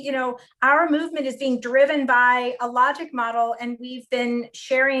say, our movement is being driven by a logic model, and we've been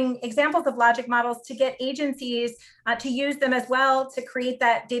sharing examples of logic models to get agencies to use them as well to create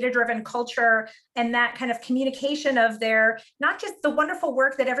that data-driven culture and that kind of communication of their, not just the wonderful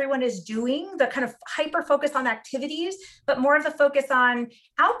work that everyone is doing, the kind of hyper focus on activities, but more of the focus on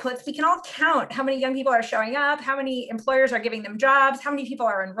outputs. We can all count how many young people are showing up, how many employers are giving them jobs, how many people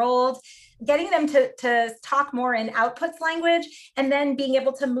are enrolled, getting them to talk more in outputs language, and then being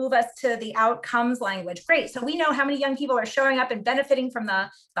able to move us to the outcomes language. Great. So we know how many young people are showing up and benefiting from the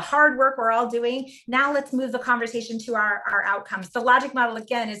hard work we're all doing. Now let's move the conversation to our outcomes. The logic model,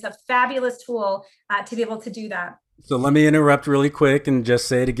 again, is a fabulous tool to be able to do that. So let me interrupt really quick and just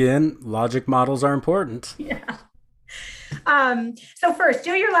say it again. Logic models are important. Yeah. So first,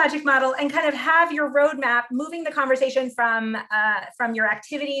 do your logic model and kind of have your roadmap, moving the conversation from your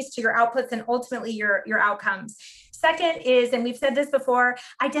activities to your outputs and ultimately your outcomes. Second is, and we've said this before,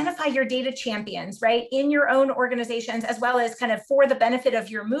 identify your data champions, right, in your own organizations, as well as kind of for the benefit of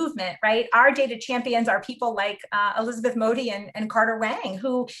your movement, right? Our data champions are people like Elizabeth Mody and Carter Wang,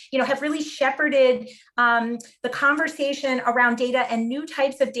 who, have really shepherded the conversation around data and new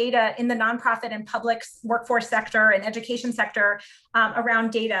types of data in the nonprofit and public workforce sector and education sector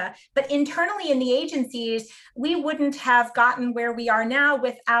around data. But internally in the agencies, we wouldn't have gotten where we are now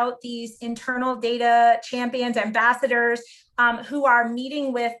without these internal data champions, ambassadors, who are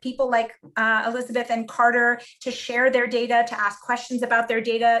meeting with people like Elizabeth and Carter to share their data, to ask questions about their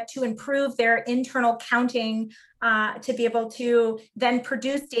data, to improve their internal counting, to be able to then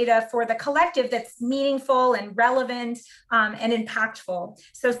produce data for the collective that's meaningful and relevant and impactful.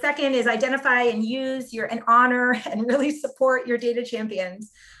 So second is identify and use and honor and really support your data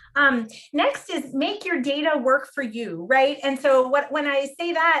champions. Next is make your data work for you, right? And so when I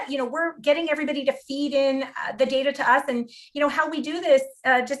say that, we're getting everybody to feed in the data to us, and how we do this,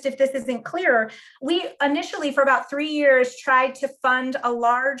 just if this isn't clear, we initially for about 3 years tried to fund a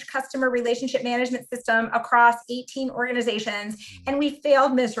large customer relationship management system across 18 organizations, and we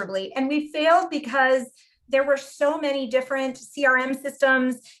failed miserably. And we failed because there were so many different CRM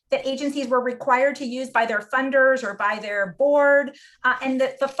systems that agencies were required to use by their funders or by their board. And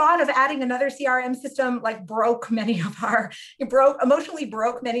the thought of adding another CRM system like emotionally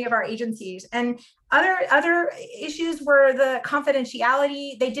broke many of our agencies. And other issues were the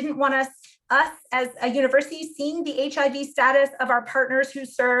confidentiality. They didn't want us as a university seeing the HIV status of our partners who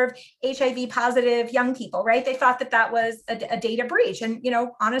serve HIV positive young people, right? They thought that was a data breach. And,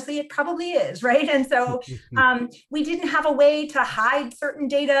 honestly, it probably is, right? And so we didn't have a way to hide certain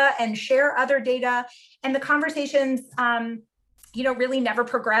data and share other data. And the conversations, really never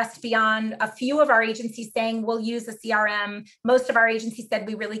progressed beyond a few of our agencies saying we'll use a CRM. Most of our agencies said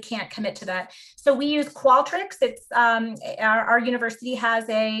we really can't commit to that. So we use Qualtrics. It's our university has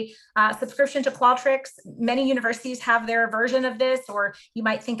a subscription to Qualtrics. Many universities have their version of this, or you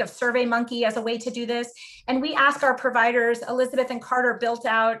might think of SurveyMonkey as a way to do this. And we ask our providers. Elizabeth and Carter built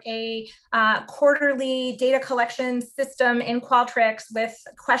out a quarterly data collection system in Qualtrics with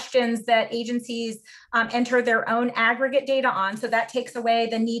questions that agencies enter their own aggregate data on. So that takes away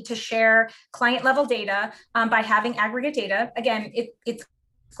the need to share client level data by having aggregate data. Again, it's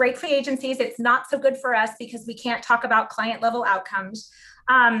great for agencies. It's not so good for us because we can't talk about client level outcomes.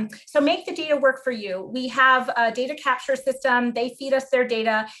 So make the data work for you. We have a data capture system. They feed us their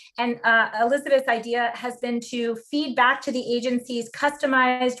data. And Elizabeth's idea has been to feed back to the agencies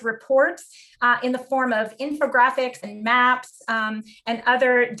customized reports in the form of infographics and maps and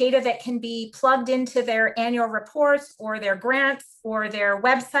other data that can be plugged into their annual reports or their grants or their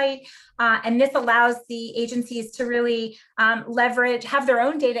website. And this allows the agencies to really have their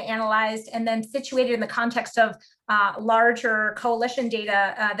own data analyzed and then situated in the context of larger coalition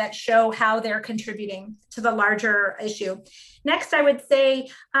data that show how they're contributing to the larger issue. Next, I would say,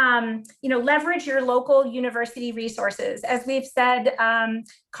 leverage your local university resources. As we've said,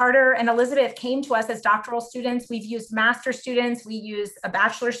 Carter and Elizabeth came to us as doctoral students. We've used master students. We use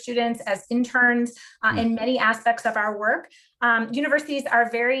bachelor students as interns in many aspects of our work. Universities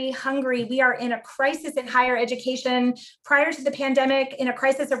are very hungry. We are in a crisis in higher education. Prior to the pandemic, in a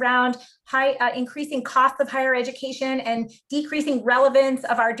crisis around increasing costs of higher education and decreasing relevance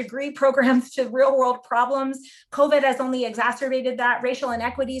of our degree programs to real world problems. COVID has only exacerbated that. Racial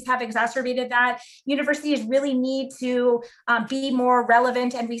inequities have exacerbated that. Universities really need to be more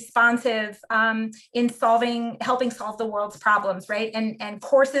relevant and responsive in helping solve the world's problems, right? And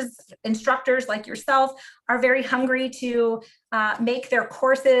courses, instructors like yourself are very hungry to make their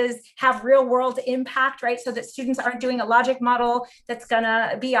courses have real world impact, right? So that students aren't doing a logic model that's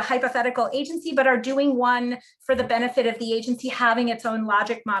gonna be a hypothetical agency, but are doing one for the benefit of the agency having its own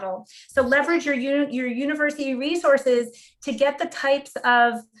logic model. So leverage your university resources to get the types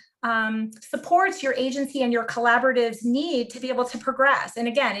of supports your agency and your collaboratives need to be able to progress. And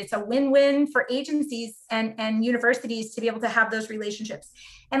again, it's a win-win for agencies and universities to be able to have those relationships.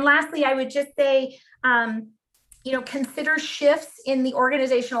 And lastly, I would just say, consider shifts in the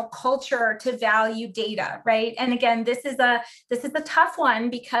organizational culture to value data, right? And again, this is a tough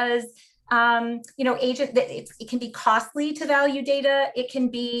one because it can be costly to value data. It can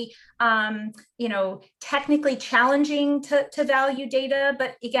be technically challenging to value data.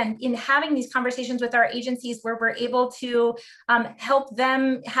 But again, in having these conversations with our agencies where we're able to help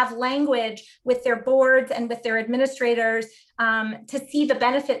them have language with their boards and with their administrators to see the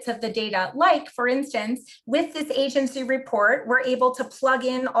benefits of the data. Like, for instance, with this agency report, we're able to plug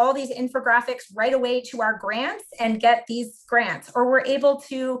in all these infographics right away to our grants and get these grants. Or we're able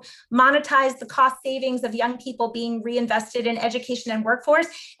to monetize the cost savings of young people being reinvested in education and workforce.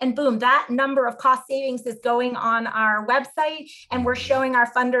 And boom, that number of cost savings is going on our website, and we're showing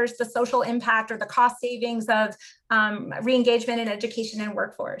our funders the social impact or the cost savings of re-engagement in education and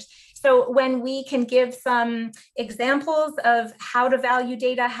workforce. So when we can give some examples of how to value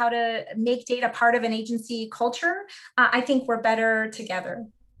data, how to make data part of an agency culture, I think we're better together.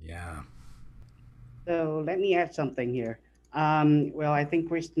 Yeah. So let me add something here. Well, I think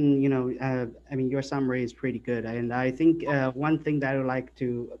Kristin, your summary is pretty good. And I think one thing that I would like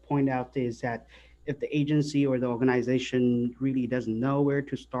to point out is that if the agency or the organization really doesn't know where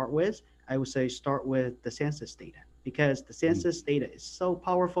to start with, I would say start with the census data, because the census data is so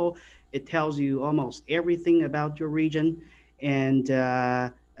powerful. It tells you almost everything about your region. And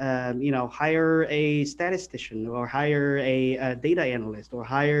hire a statistician or hire a data analyst or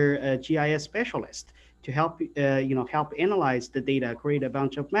hire a GIS specialist to help analyze the data, create a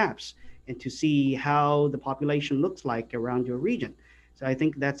bunch of maps, and to see how the population looks like around your region. So I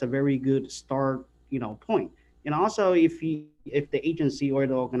think that's a very good start, point. And also, if the agency or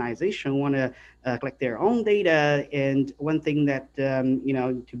the organization want to collect their own data, and one thing that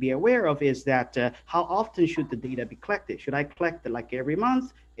to be aware of is that how often should the data be collected? Should I collect it like every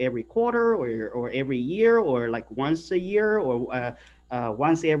month, every quarter, or every year, or like once a year, or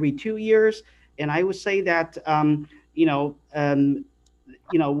once every 2 years? And I would say that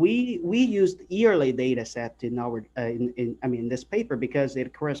we used yearly data set in our in this paper, because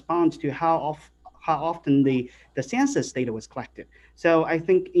it corresponds to how often the census data was collected. So I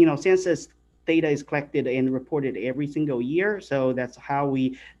think census data is collected and reported every single year. So that's how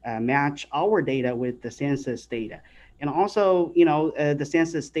we match our data with the census data. And also, the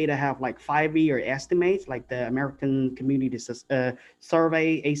census data have like 5-year estimates, like the American Community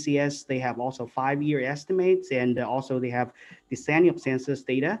Survey, ACS, they have also 5-year estimates, and also they have decennial census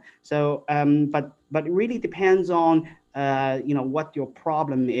data. So, but it really depends on, what your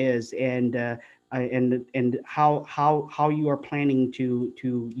problem is, and how you are planning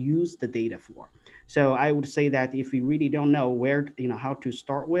to use the data for. So I would say that if you really don't know where, how to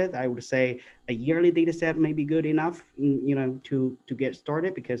start with, I would say a yearly data set may be good enough, to get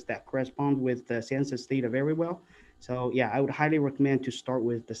started, because that corresponds with the census data very well. So yeah, I would highly recommend to start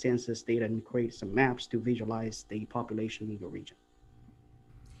with the census data and create some maps to visualize the population in your region.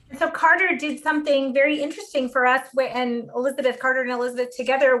 So Carter did something very interesting for us, and Carter and Elizabeth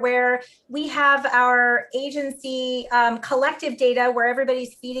together, where we have our agency collective data where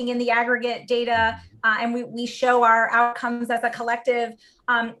everybody's feeding in the aggregate data, and we show our outcomes as a collective.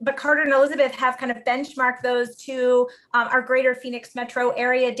 But Carter and Elizabeth have kind of benchmarked those to our greater Phoenix metro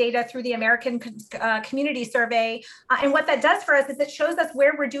area data through the American Community Survey. And what that does for us is it shows us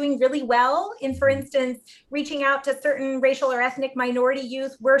where we're doing really well in, for instance, reaching out to certain racial or ethnic minority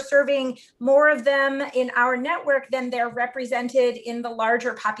youth. We're serving more of them in our network than they're represented in the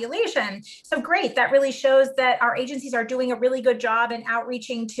larger population. So great, that really shows that our agencies are doing a really good job in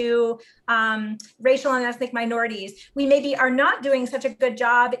outreaching to racial and ethnic minorities. We maybe are not doing such a good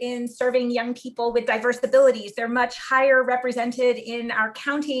job in serving young people with diverse abilities. They're much higher represented in our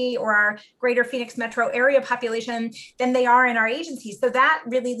county or our greater Phoenix metro area population than they are in our agencies. So that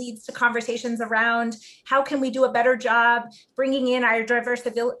really leads to conversations around how can we do a better job bringing in our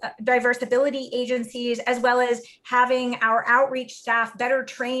diverse ability agencies, as well as having our outreach staff better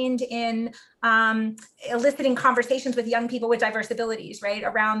trained in eliciting conversations with young people with diverse abilities, right,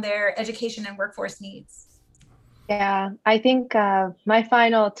 around their education and workforce needs. Yeah, I think my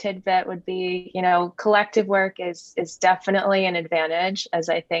final tidbit would be, collective work is definitely an advantage, as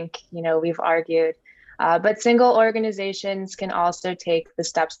I think, we've argued. But single organizations can also take the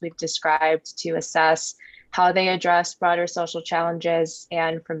steps we've described to assess how they address broader social challenges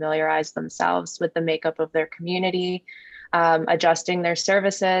and familiarize themselves with the makeup of their community, adjusting their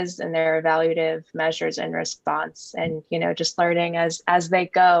services and their evaluative measures in response, and just learning as they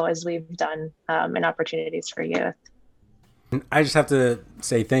go, as we've done in Opportunities for Youth. I just have to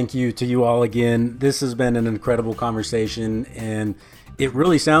say thank you to you all again. This has been an incredible conversation, and it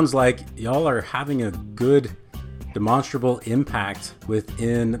really sounds like y'all are having a good demonstrable impact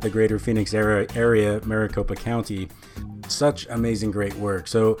within the greater Phoenix area, Maricopa County. Such amazing, great work.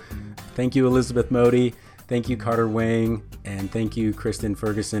 So thank you, Elizabeth Mody. Thank you, Carter Wang, and thank you, Kristin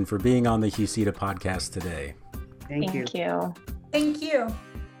Ferguson, for being on the HUCITA podcast today. Thank you. Thank you.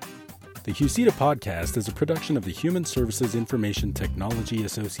 The HUCITA podcast is a production of the Human Services Information Technology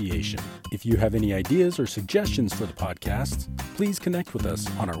Association. If you have any ideas or suggestions for the podcast, please connect with us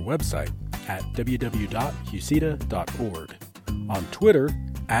on our website at www.hucita.org, on Twitter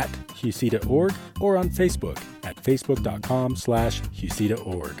at HUCITA.org, or on Facebook at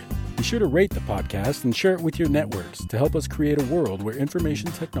facebook.com/HUCITA.org. Be sure to rate the podcast and share it with your networks to help us create a world where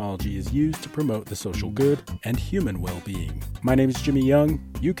information technology is used to promote the social good and human well-being. My name is Jimmy Young.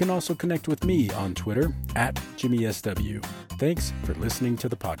 You can also connect with me on Twitter at JimmySW. Thanks for listening to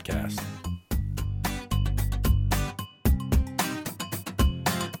the podcast.